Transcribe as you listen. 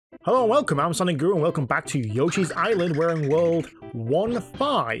Hello and welcome, I'm Sonicguru and welcome back to Yoshi's Island. We're in World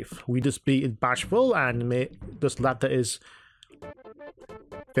 1-5. We just beat Bashful and just that is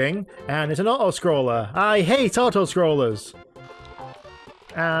thing. And it's an auto-scroller. I hate auto-scrollers.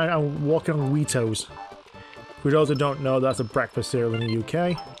 And I'm walking on Weetos. For those who don't know, that's a breakfast cereal in the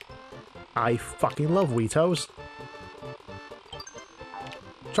UK. I fucking love Weetos.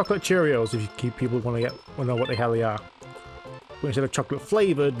 Chocolate Cheerios, if you keep people want to know what the hell they are. But instead of chocolate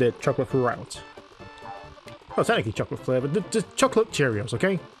flavored, they're chocolate throughout. Oh, technically chocolate flavored, just chocolate Cheerios,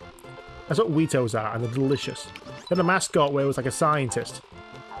 okay? That's what Weetos are, and they're delicious. They had a mascot where it was like a scientist.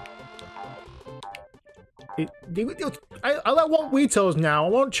 I don't want Weetos now. I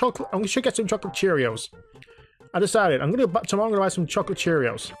want chocolate. I should get some chocolate Cheerios. I decided tomorrow I'm gonna buy some chocolate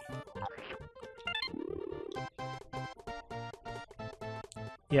Cheerios.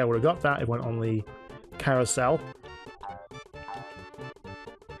 Yeah, I would have got that. It went on the carousel.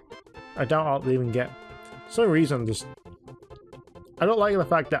 I doubt I'll even get. For some reason, I don't like the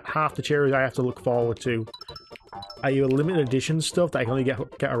fact that half the cherries I have to look forward to are either limited edition stuff that I can only get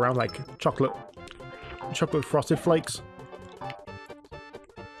around, like chocolate frosted flakes.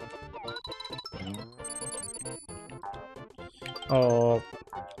 Oh,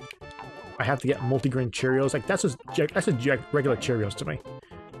 I have to get multigrain Cheerios. Like that's regular Cheerios to me.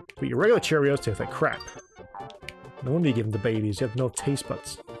 But your regular Cheerios taste like crap. No wonder you give them to babies. You have no taste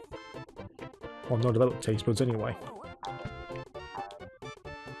buds. Well, no developed taste buds anyway.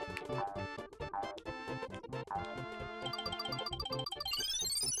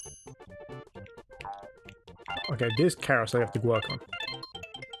 Okay, this carousel I have to work on.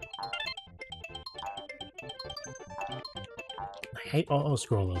 I hate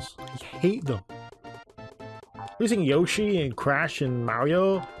auto-scrollers. I hate them. Using Yoshi and Crash and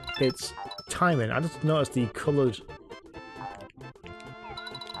Mario, it's timing. I just noticed the coloured...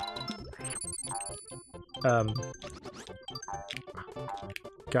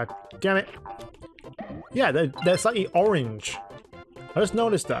 God damn it. Yeah, they're slightly orange. I just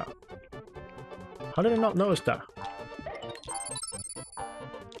noticed that. How did I not notice that?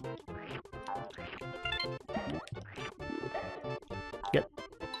 Yep.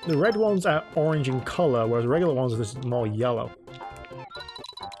 The red ones are orange in colour, whereas the regular ones are just more yellow.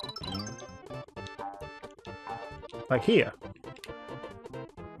 Like here.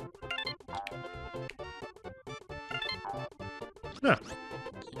 Huh.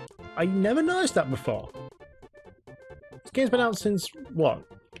 I never noticed that before. This game's been out since, what?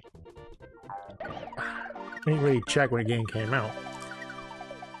 I didn't really check when the game came out.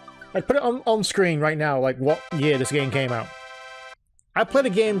 I'd put it on screen right now, like what year this game came out. I played a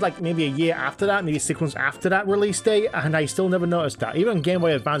game like maybe a year after that, maybe 6 months after that release date, and I still never noticed that. Even on Game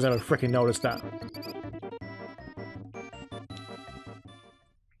Boy Advance, I never freaking noticed that.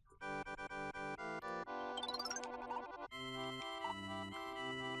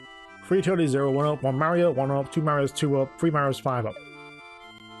 Three Toadies, 0, 1 up, 1 Mario, 1 up, 2 Marios, 2 up, 3 Marios, 5 up.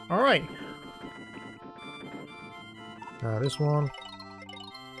 Alright. This one.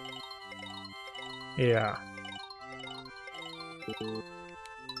 Yeah.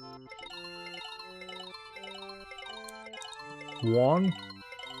 One.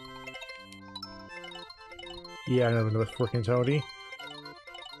 Yeah, I never know the freaking Toady.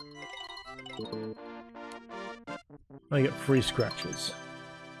 I get 3 scratches.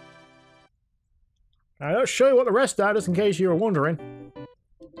 I'll show you what the rest are, just in case you were wondering.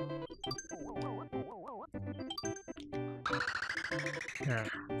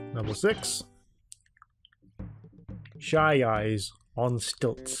 Level 6. Shy Eyes on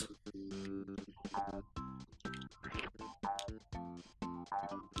stilts.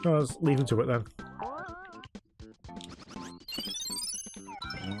 Oh, let's leave into it then.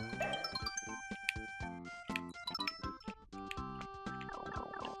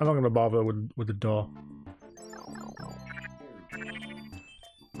 I'm not going to bother with the door.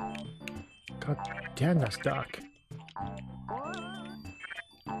 God damn, that's dark.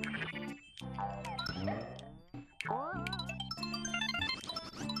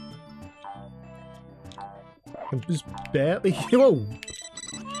 I'm just barely... Whoa!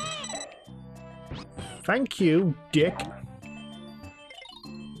 Thank you, dick.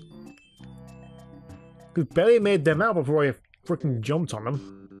 Cause barely made them out before I freaking jumped on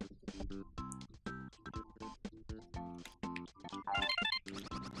them.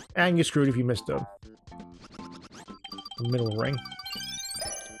 And you're screwed if you missed them. The middle ring.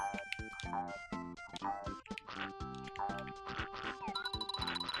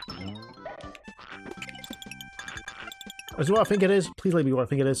 Is it what I think it is? Please let me be what I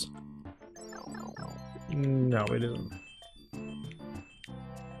think it is. No, it isn't.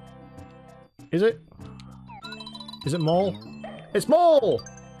 Is it? Is it Mole? It's Mole!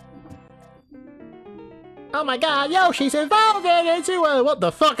 Oh my god, Yoshi's evolving into a... What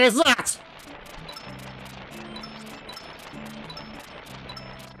the fuck is that?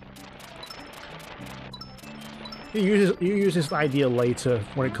 You use this idea later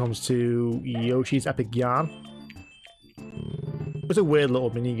when it comes to Yoshi's Epic Yarn. It's a weird little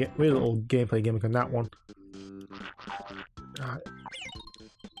weird little gameplay gimmick on that one.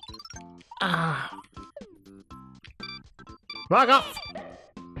 Back off!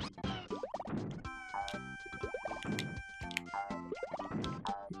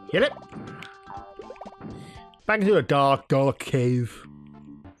 Hit it! Back into a dark cave.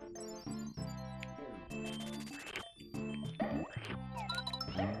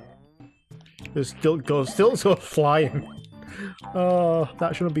 There's still sort of flying. Oh,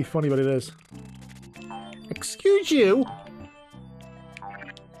 that shouldn't be funny, but it is. Excuse you?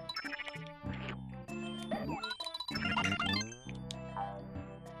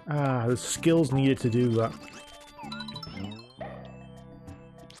 Ah, there's skills needed to do that.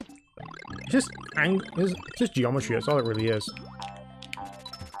 It's just geometry, that's all it really is.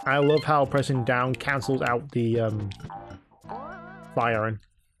 I love how pressing down cancels out the firing.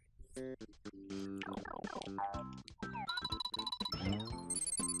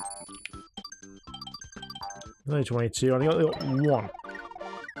 Only 22, I only got one.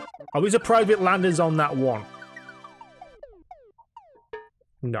 I'll be surprised if it landed on that one.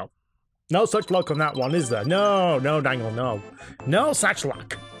 No. No such luck on that one, is there? No, no, Dangle, no. No such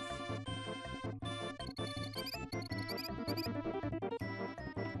luck.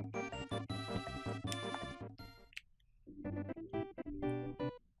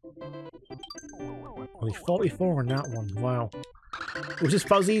 Only 44 on that one, wow. Was this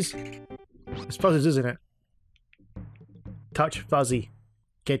Fuzzies? It's Fuzzies, isn't it? Touch Fuzzy.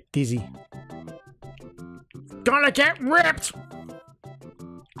 Get dizzy. Gonna get ripped!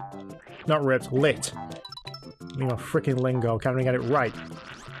 Not ripped, lit. I mean, my freaking lingo, can't even get it right.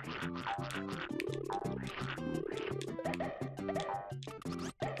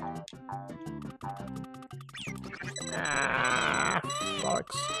 Ah,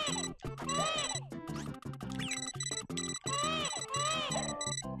 fucks.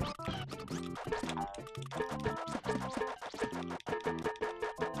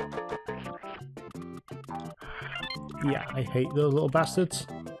 Yeah, I hate those little bastards.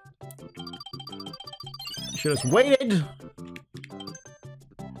 Should have waited!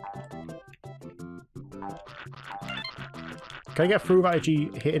 Can I get through without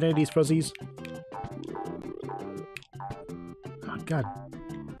actually hitting any of these fuzzies? Oh, god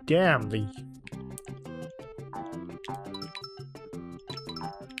damn the...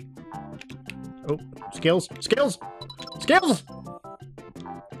 Oh, skills! Skills! Skills!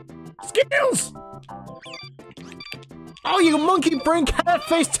 Skills! Oh, you monkey brain carrot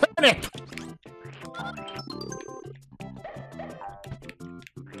face turnip!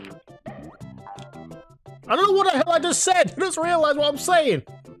 I don't know what the hell I just said! I just realized what I'm saying!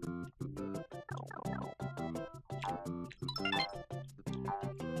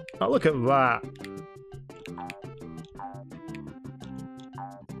 Oh, look at that.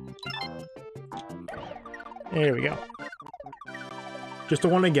 There we go. Just the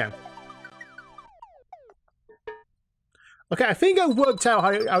one again. Okay, I think I've worked out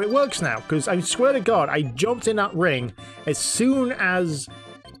how it works now, because I swear to God, I jumped in that ring as soon as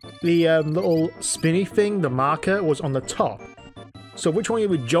the little spinny thing, the marker, was on the top. So which one you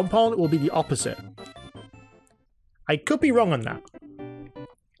would jump on will be the opposite. I could be wrong on that.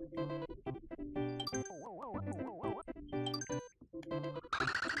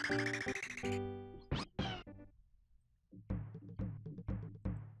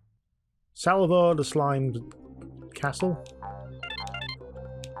 Salvador the Slime Castle?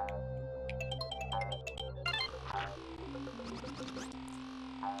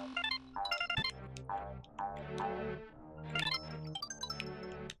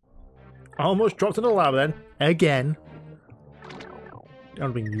 I almost dropped in the lava then. Again. That would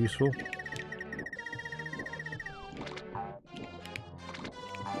have been useful.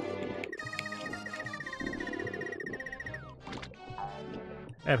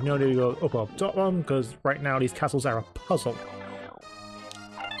 I have no idea to go up or top one, because right now these castles are a puzzle.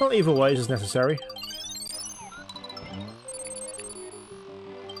 Well, either way is necessary.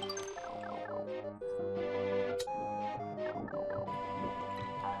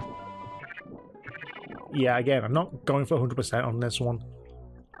 Yeah, again, I'm not going for 100% on this one.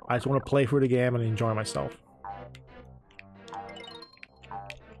 I just want to play through the game and enjoy myself.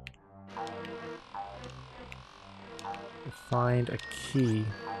 Find a key.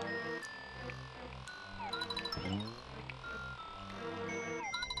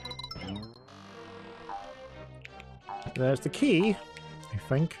 There's the key, I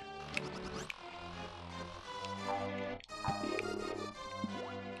think.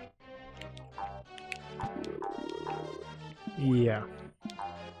 Yeah.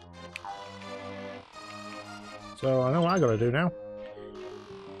 So I know what I gotta do now.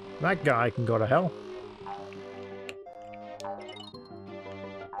 That guy can go to hell.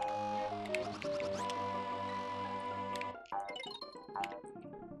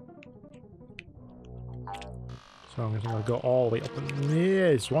 So I'm just gonna go all the way up in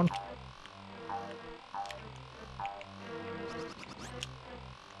this one.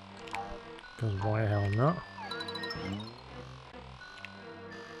 Because why the hell not?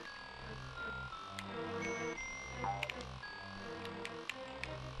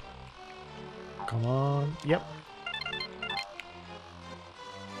 Come on. Yep.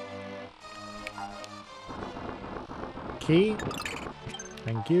 Key.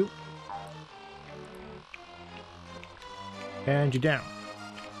 Thank you. And you're down.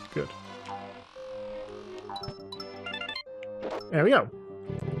 Good. There we go.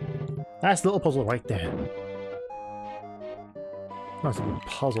 That's the little puzzle right there. Not a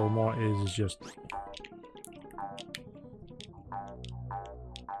puzzle, more is just...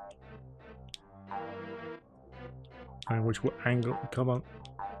 And which angle? Come on.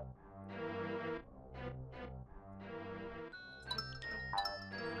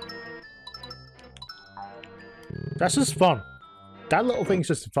 That's just fun. That little thing's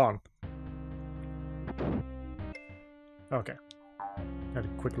just fun. Okay. Had a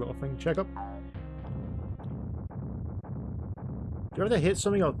quick little thing. Check up. Do you ever hit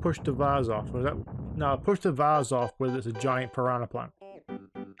something or push the vase off? Or is that... No, push the vase off where there's a giant piranha plant.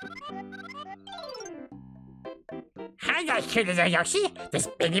 Hi there, kid, Yoshi. Does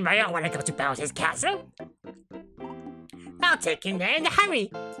Baby Mario want to go to Bowser's castle? I'll take him there in a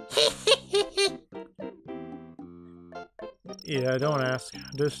hurry. Yeah, don't ask.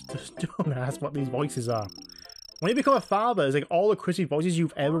 Just don't ask what these voices are. When you become a father, it's like all the crispy voices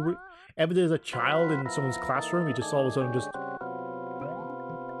you've ever did as a child in someone's classroom. You just all of a sudden just...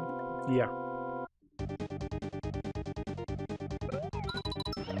 Yeah.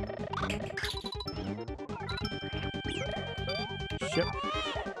 Shit.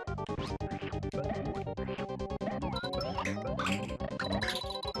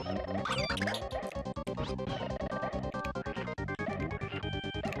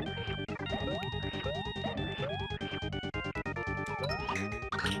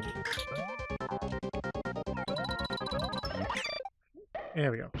 There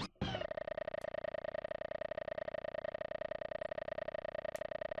we go.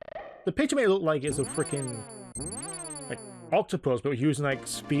 The picture made it look like it's a freaking like octopus, but using like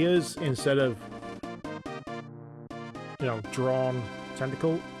spears instead of, you know, drawn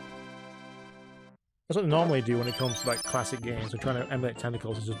tentacle. That's what they normally do when it comes to like classic games. They're trying to emulate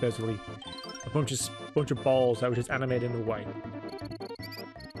tentacles. It's just basically a bunch of balls that were just animated in a way.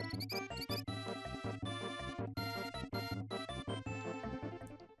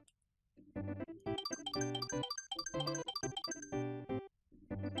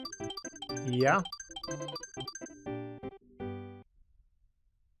 Yeah.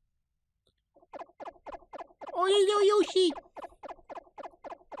 Oh, hello, Yoshi.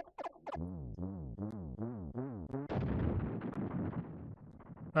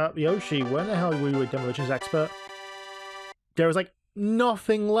 Yoshi, when the hell were you a demolitions expert? There was like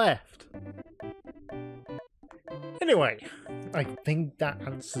nothing left. Anyway, I think that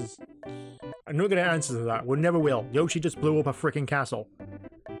answers... I'm not gonna answer to that. We never will. Yoshi just blew up a freaking castle.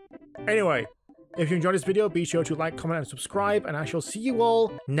 Anyway, if you enjoyed this video, be sure to like, comment, and subscribe, and I shall see you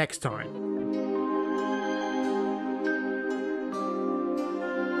all next time.